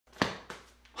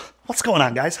What's going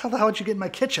on, guys? How the hell did you get in my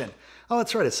kitchen? Oh,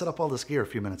 that's right. I set up all this gear a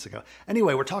few minutes ago.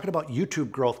 Anyway, we're talking about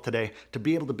YouTube growth today to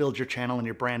be able to build your channel and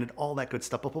your brand and all that good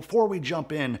stuff. But before we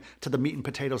jump in to the meat and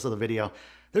potatoes of the video,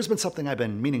 there's been something I've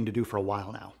been meaning to do for a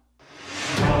while now.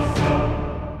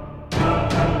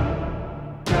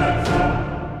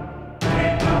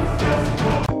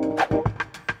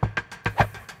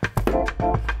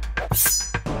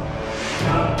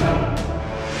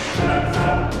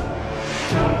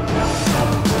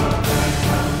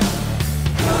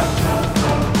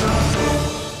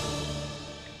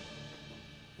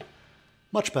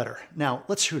 Much better. Now,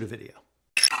 let's shoot a video.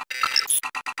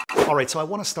 All right, so I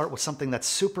want to start with something that's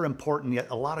super important yet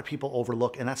a lot of people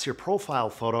overlook, and that's your profile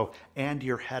photo and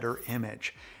your header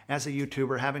image. As a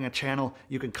YouTuber, having a channel,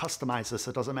 you can customize this.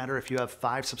 It doesn't matter if you have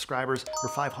 5 subscribers or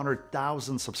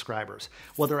 500,000 subscribers.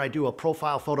 Whether I do a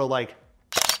profile photo like,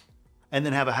 and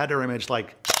then have a header image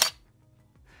like,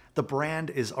 the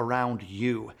brand is around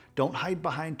you. Don't hide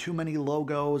behind too many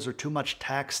logos or too much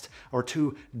text or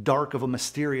too dark of a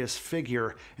mysterious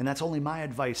figure. And that's only my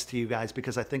advice to you guys,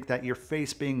 because I think that your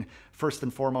face being first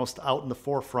and foremost out in the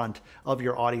forefront of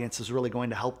your audience is really going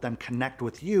to help them connect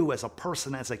with you as a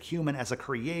person, as a human, as a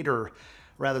creator,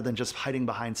 rather than just hiding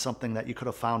behind something that you could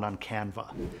have found on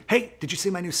Canva. Hey, did you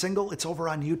see my new single? It's over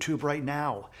on YouTube right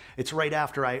now. It's right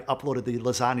after I uploaded the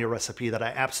lasagna recipe that I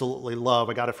absolutely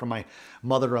love. I got it from my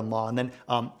mother-in-law. And then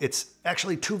it's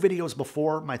actually 2 videos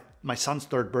before my son's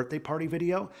 3rd birthday party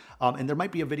video. And there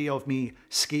might be a video of me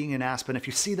skiing in Aspen. If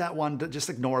you see that one, just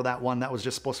ignore that one. That was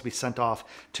just supposed to be sent off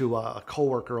to a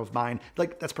coworker of mine.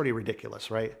 Like, that's pretty ridiculous,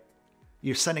 right?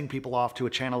 You're sending people off to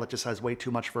a channel that just has way too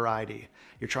much variety.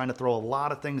 You're trying to throw a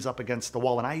lot of things up against the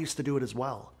wall, and I used to do it as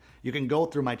well. You can go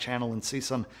through my channel and see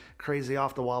some crazy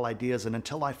off-the-wall ideas, and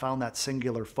until I found that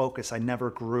singular focus, I never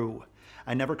grew.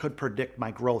 I never could predict my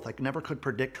growth. I never could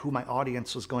predict who my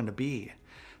audience was going to be.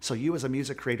 So you as a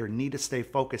music creator need to stay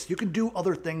focused. You can do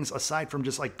other things aside from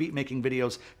just like beat making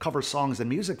videos, cover songs and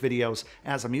music videos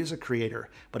as a music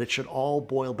creator, but it should all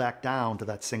boil back down to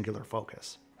that singular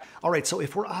focus. All right, so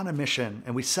if we're on a mission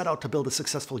and we set out to build a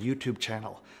successful YouTube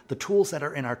channel, the tools that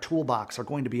are in our toolbox are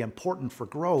going to be important for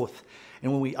growth.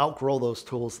 And when we outgrow those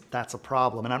tools, that's a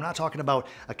problem. And I'm not talking about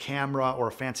a camera or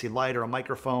a fancy light or a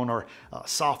microphone or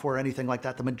software or anything like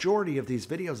that. The majority of these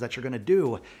videos that you're going to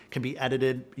do can be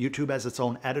edited. YouTube has its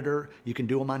own editor. You can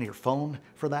do them on your phone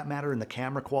for that matter. And the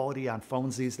camera quality on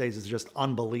phones these days is just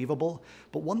unbelievable.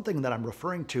 But one thing that I'm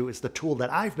referring to is the tool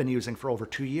that I've been using for over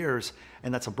 2 years,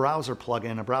 and that's a browser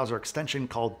plugin, a browser extension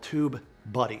called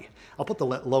TubeBuddy. I'll put the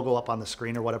logo up on the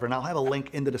screen or whatever, and I'll have a link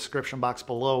in the description box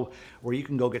below where you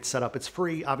can go get set up. It's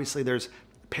free. Obviously, there's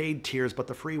paid tiers, but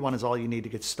the free one is all you need to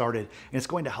get started. And it's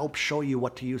going to help show you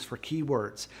what to use for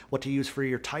keywords, what to use for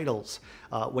your titles.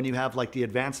 When you have like the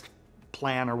advanced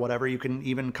plan or whatever, you can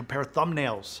even compare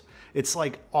thumbnails. It's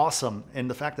like awesome. And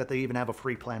the fact that they even have a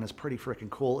free plan is pretty freaking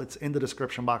cool. It's in the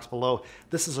description box below.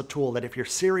 This is a tool that if you're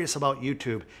serious about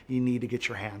YouTube, you need to get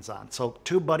your hands on. So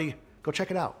TubeBuddy, go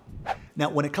check it out. Now,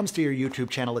 when it comes to your YouTube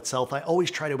channel itself, I always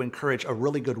try to encourage a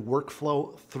really good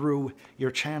workflow through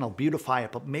your channel. Beautify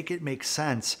it, but make it make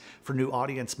sense for new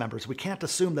audience members. We can't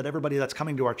assume that everybody that's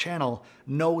coming to our channel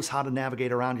knows how to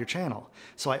navigate around your channel.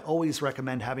 So I always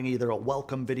recommend having either a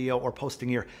welcome video or posting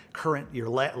your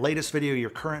latest video, your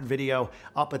current video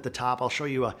up at the top. I'll show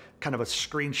you a kind of a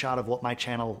screenshot of what my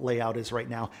channel layout is right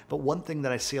now. But one thing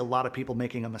that I see a lot of people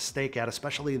making a mistake at,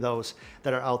 especially those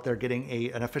that are out there getting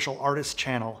an official artist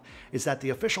channel, is that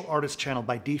the official artist channel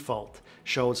by default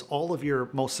shows all of your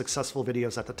most successful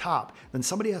videos at the top. Then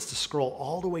somebody has to scroll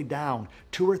all the way down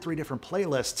 2 or 3 different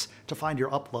playlists to find your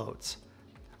uploads.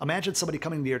 Imagine somebody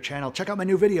coming to your channel, check out my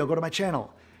new video, go to my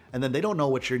channel, and then they don't know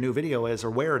what your new video is or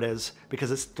where it is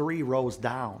because it's 3 rows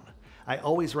down. I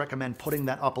always recommend putting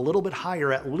that up a little bit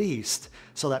higher at least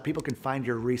so that people can find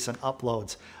your recent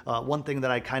uploads. One thing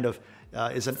that I kind of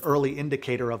is an early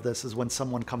indicator of this is when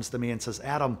someone comes to me and says,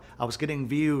 Adam, I was getting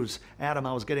views. Adam,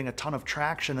 I was getting a ton of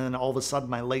traction. And then all of a sudden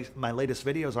my latest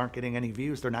videos aren't getting any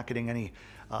views. They're not getting any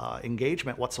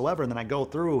engagement whatsoever. And then I go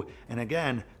through and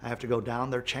again, I have to go down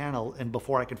their channel and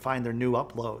before I can find their new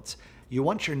uploads. You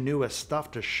want your newest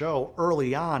stuff to show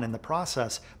early on in the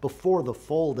process before the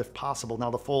fold if possible. Now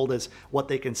the fold is what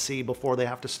they can see before they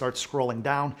have to start scrolling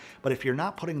down. But if you're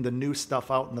not putting the new stuff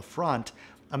out in the front,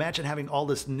 imagine having all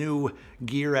this new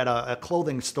gear at a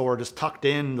clothing store just tucked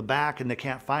in the back and they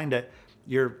can't find it.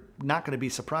 You're not going to be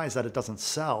surprised that it doesn't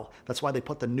sell. That's why they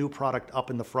put the new product up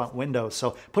in the front windows.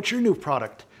 So put your new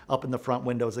product up in the front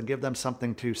windows and give them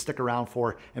something to stick around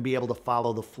for and be able to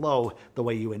follow the flow the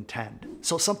way you intend.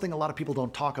 So something a lot of people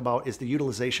don't talk about is the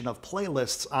utilization of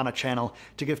playlists on a channel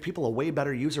to give people a way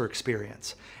better user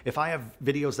experience. If I have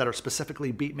videos that are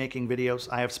specifically beat making videos,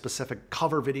 I have specific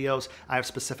cover videos, I have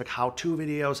specific how-to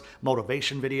videos,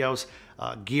 motivation videos,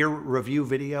 gear review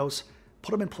videos,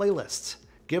 put them in playlists.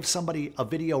 Give somebody a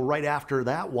video right after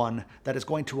that one that is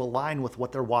going to align with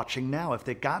what they're watching now. If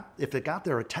they got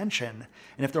their attention,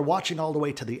 and if they're watching all the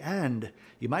way to the end,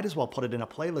 you might as well put it in a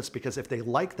playlist, because if they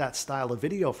like that style of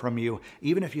video from you,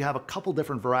 even if you have a couple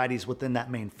different varieties within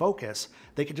that main focus,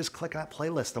 they can just click that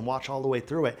playlist and watch all the way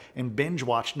through it and binge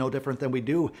watch, no different than we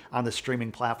do on the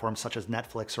streaming platforms such as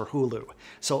Netflix or Hulu.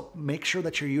 So make sure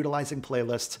that you're utilizing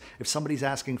playlists. If somebody's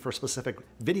asking for specific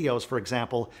videos, for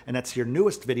example, and that's your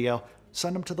newest video,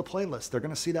 send them to the playlist. They're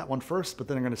going to see that one first, but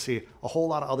then they're going to see a whole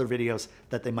lot of other videos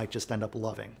that they might just end up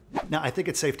loving. Now, I think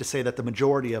it's safe to say that the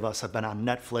majority of us have been on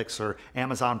Netflix or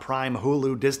Amazon Prime,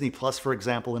 Hulu, Disney Plus, for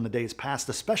example, in the days past,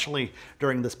 especially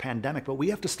during this pandemic. But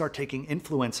we have to start taking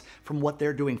influence from what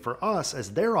they're doing for us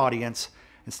as their audience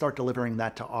and start delivering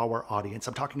that to our audience.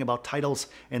 I'm talking about titles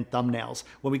and thumbnails.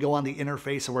 When we go on the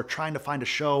interface and we're trying to find a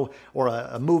show or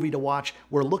a movie to watch,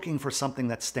 we're looking for something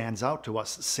that stands out to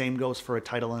us. Same goes for a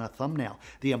title and a thumbnail.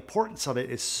 The importance of it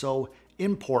is so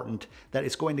important that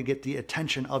it's going to get the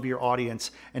attention of your audience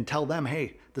and tell them,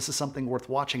 hey, this is something worth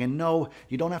watching. And no,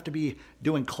 you don't have to be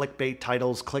doing clickbait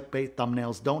titles, clickbait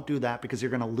thumbnails. Don't do that, because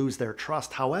you're going to lose their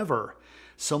trust. However,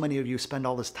 so many of you spend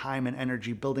all this time and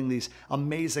energy building these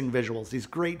amazing visuals, these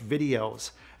great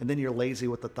videos, and then you're lazy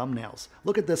with the thumbnails.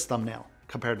 Look at this thumbnail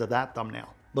compared to that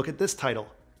thumbnail. Look at this title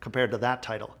compared to that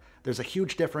title. There's a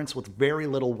huge difference with very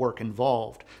little work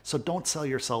involved. So don't sell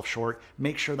yourself short.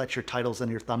 Make sure that your titles and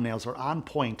your thumbnails are on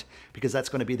point, because that's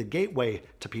going to be the gateway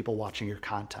to people watching your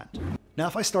content. Now,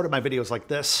 if I started my videos like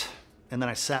this, and then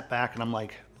I sat back and I'm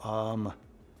like,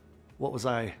 what was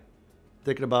I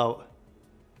thinking about?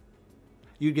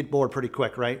 You'd get bored pretty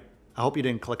quick, right? I hope you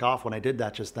didn't click off when I did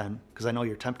that just then, because I know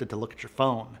you're tempted to look at your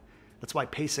phone. That's why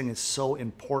pacing is so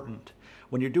important.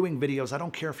 When you're doing videos, I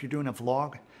don't care if you're doing a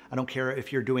vlog. I don't care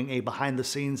if you're doing a behind the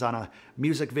scenes on a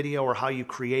music video or how you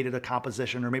created a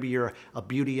composition, or maybe you're a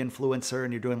beauty influencer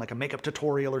and you're doing like a makeup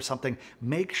tutorial or something.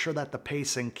 Make sure that the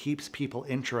pacing keeps people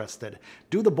interested.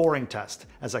 Do the boring test,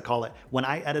 as I call it. When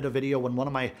I edit a video, when one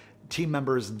of my team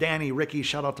members, Danny, Ricky,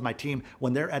 shout out to my team,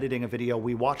 when they're editing a video,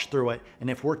 we watch through it. And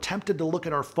if we're tempted to look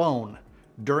at our phone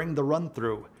during the run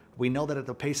through, we know that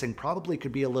the pacing probably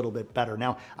could be a little bit better.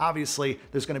 Now, obviously,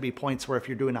 there's going to be points where if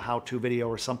you're doing a how-to video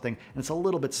or something and it's a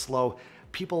little bit slow,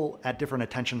 people at different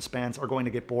attention spans are going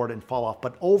to get bored and fall off.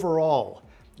 But overall,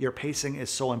 your pacing is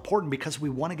so important, because we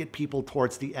want to get people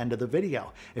towards the end of the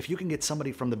video. If you can get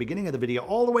somebody from the beginning of the video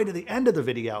all the way to the end of the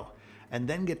video, and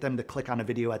then get them to click on a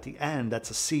video at the end,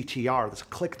 that's a CTR, that's a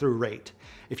click-through rate.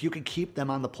 If you can keep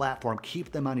them on the platform,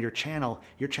 keep them on your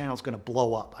channel's gonna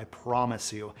blow up, I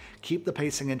promise you. Keep the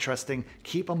pacing interesting,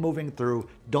 keep them moving through,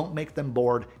 don't make them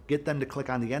bored, get them to click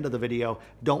on the end of the video.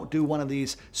 Don't do one of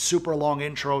these super long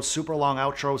intros, super long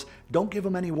outros. Don't give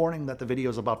them any warning that the video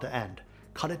is about to end.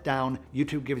 Cut it down.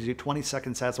 YouTube gives you 20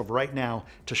 seconds as of right now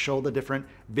to show the different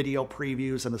video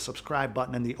previews and the subscribe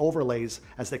button and the overlays,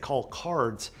 as they call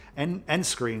cards, and end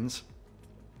screens.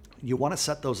 You want to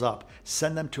set those up,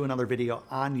 send them to another video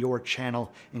on your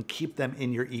channel, and keep them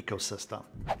in your ecosystem.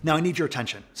 Now, I need your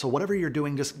attention. So whatever you're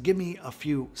doing, just give me a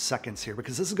few seconds here,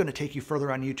 because this is going to take you further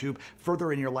on YouTube,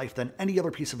 further in your life than any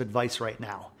other piece of advice right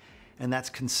now. And that's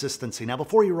consistency. Now,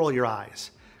 before you roll your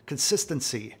eyes,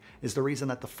 consistency is the reason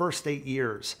that the first 8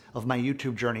 years of my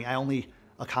YouTube journey, I only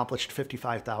accomplished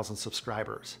 55,000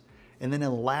 subscribers. And then in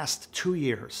the last 2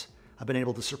 years, I've been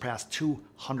able to surpass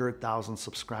 200,000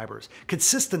 subscribers.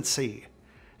 Consistency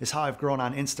is how I've grown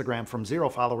on Instagram from 0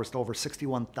 followers to over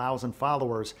 61,000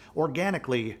 followers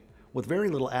organically, with very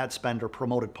little ad spend or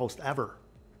promoted post ever.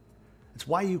 It's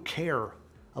why you care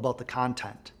about the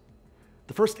content.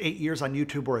 The first 8 years on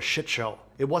YouTube were a shit show.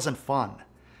 It wasn't fun.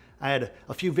 I had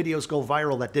a few videos go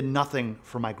viral that did nothing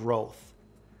for my growth.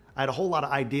 I had a whole lot of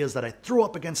ideas that I threw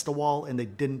up against the wall and they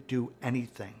didn't do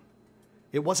anything.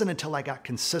 It wasn't until I got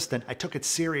consistent, I took it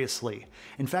seriously.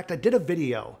 In fact, I did a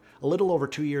video a little over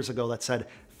 2 years ago that said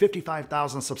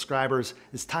 55,000 subscribers,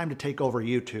 it's time to take over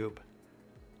YouTube.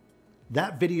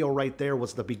 That video right there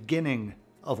was the beginning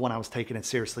of when I was taking it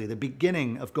seriously, the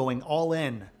beginning of going all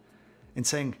in and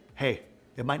saying, hey,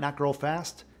 it might not grow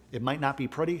fast, it might not be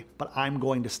pretty, but I'm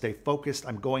going to stay focused,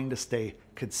 I'm going to stay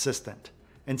consistent.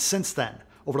 And since then,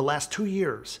 over the last 2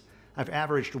 years, I've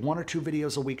averaged 1 or 2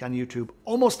 videos a week on YouTube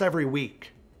almost every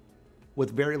week,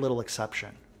 with very little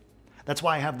exception. That's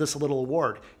why I have this little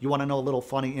award. You want to know a little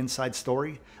funny inside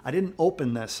story? I didn't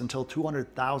open this until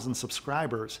 200,000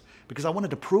 subscribers because I wanted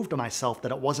to prove to myself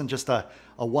that it wasn't just a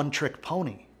one-trick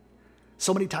pony.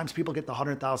 So many times people get the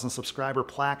 100,000 subscriber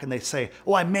plaque and they say,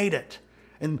 oh, I made it.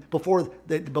 And before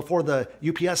the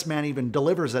UPS man even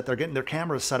delivers it, they're getting their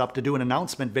cameras set up to do an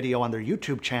announcement video on their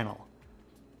YouTube channel.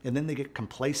 And then they get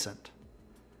complacent.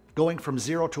 Going from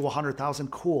 0 to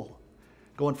 100,000, cool.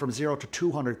 Going from 0 to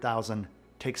 200,000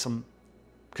 takes some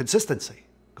consistency.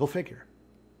 Go figure.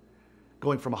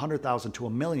 Going from 100,000 to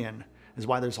 1 million is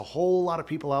why there's a whole lot of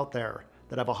people out there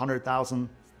that have 100,000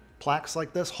 plaques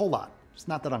like this. Whole lot. It's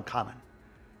not that uncommon.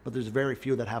 But there's very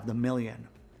few that have the million.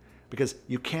 Because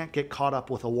you can't get caught up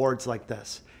with awards like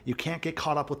this. You can't get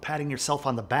caught up with patting yourself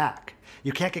on the back.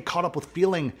 You can't get caught up with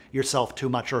feeling yourself too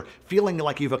much or feeling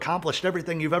like you've accomplished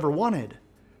everything you've ever wanted.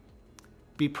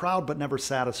 Be proud but never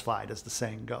satisfied, as the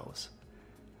saying goes.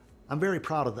 I'm very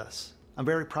proud of this. I'm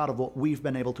very proud of what we've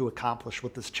been able to accomplish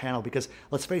with this channel because,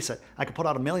 let's face it, I could put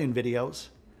out 1 million videos.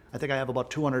 I think I have about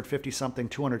 250 something,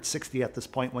 260 at this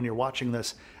point when you're watching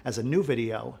this as a new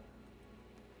video.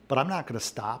 But I'm not going to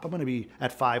stop. I'm going to be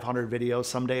at 500 videos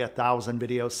someday, 1,000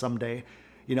 videos someday.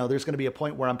 You know, there's going to be a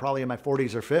point where I'm probably in my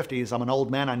 40s or 50s. I'm an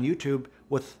old man on YouTube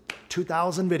with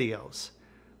 2,000 videos.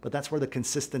 But that's where the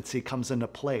consistency comes into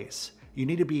place. You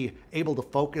need to be able to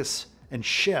focus and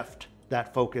shift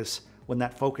that focus when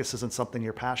that focus isn't something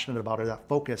you're passionate about or that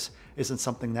focus isn't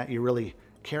something that you really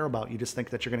care about. You just think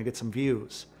that you're going to get some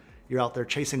views. You're out there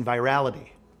chasing virality.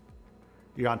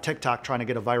 You're on TikTok trying to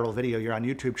get a viral video. You're on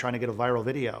YouTube trying to get a viral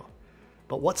video.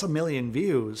 But what's 1 million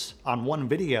views on one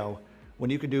video when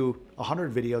you could do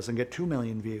 100 videos and get 2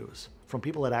 million views from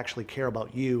people that actually care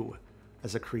about you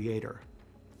as a creator?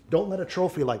 Don't let a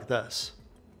trophy like this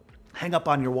hang up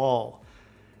on your wall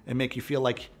and make you feel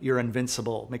like you're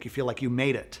invincible, make you feel like you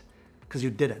made it, because you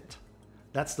didn't.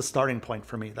 That's the starting point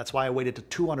for me. That's why I waited to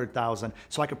 200,000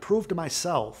 so I could prove to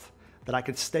myself that I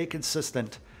could stay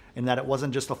consistent and that it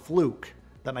wasn't just a fluke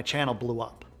that my channel blew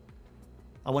up.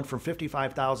 I went from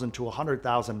 55,000 to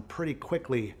 100,000 pretty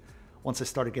quickly once I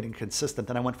started getting consistent.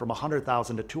 Then I went from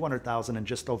 100,000 to 200,000 in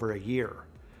just over a year.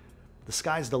 The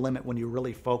sky's the limit when you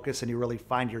really focus and you really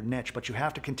find your niche, but you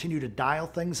have to continue to dial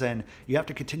things in. You have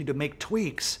to continue to make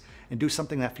tweaks and do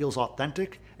something that feels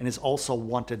authentic and is also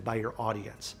wanted by your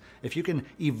audience. If you can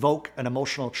evoke an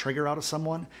emotional trigger out of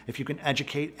someone, if you can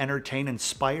educate, entertain,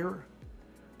 inspire,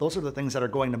 those are the things that are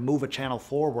going to move a channel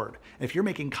forward. If you're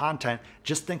making content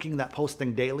just thinking that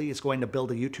posting daily is going to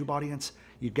build a YouTube audience,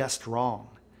 you guessed wrong.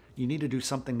 You need to do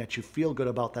something that you feel good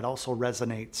about that also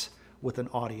resonates with an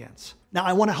audience. Now,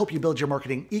 I want to help you build your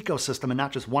marketing ecosystem and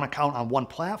not just one account on one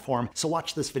platform. So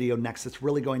watch this video next. It's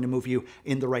really going to move you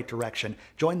in the right direction.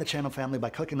 Join the channel family by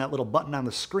clicking that little button on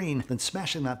the screen, then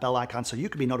smashing that bell icon so you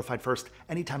can be notified first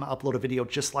anytime I upload a video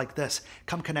just like this.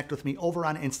 Come connect with me over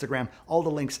on Instagram. All the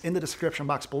links in the description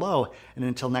box below. And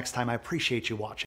until next time, I appreciate you watching.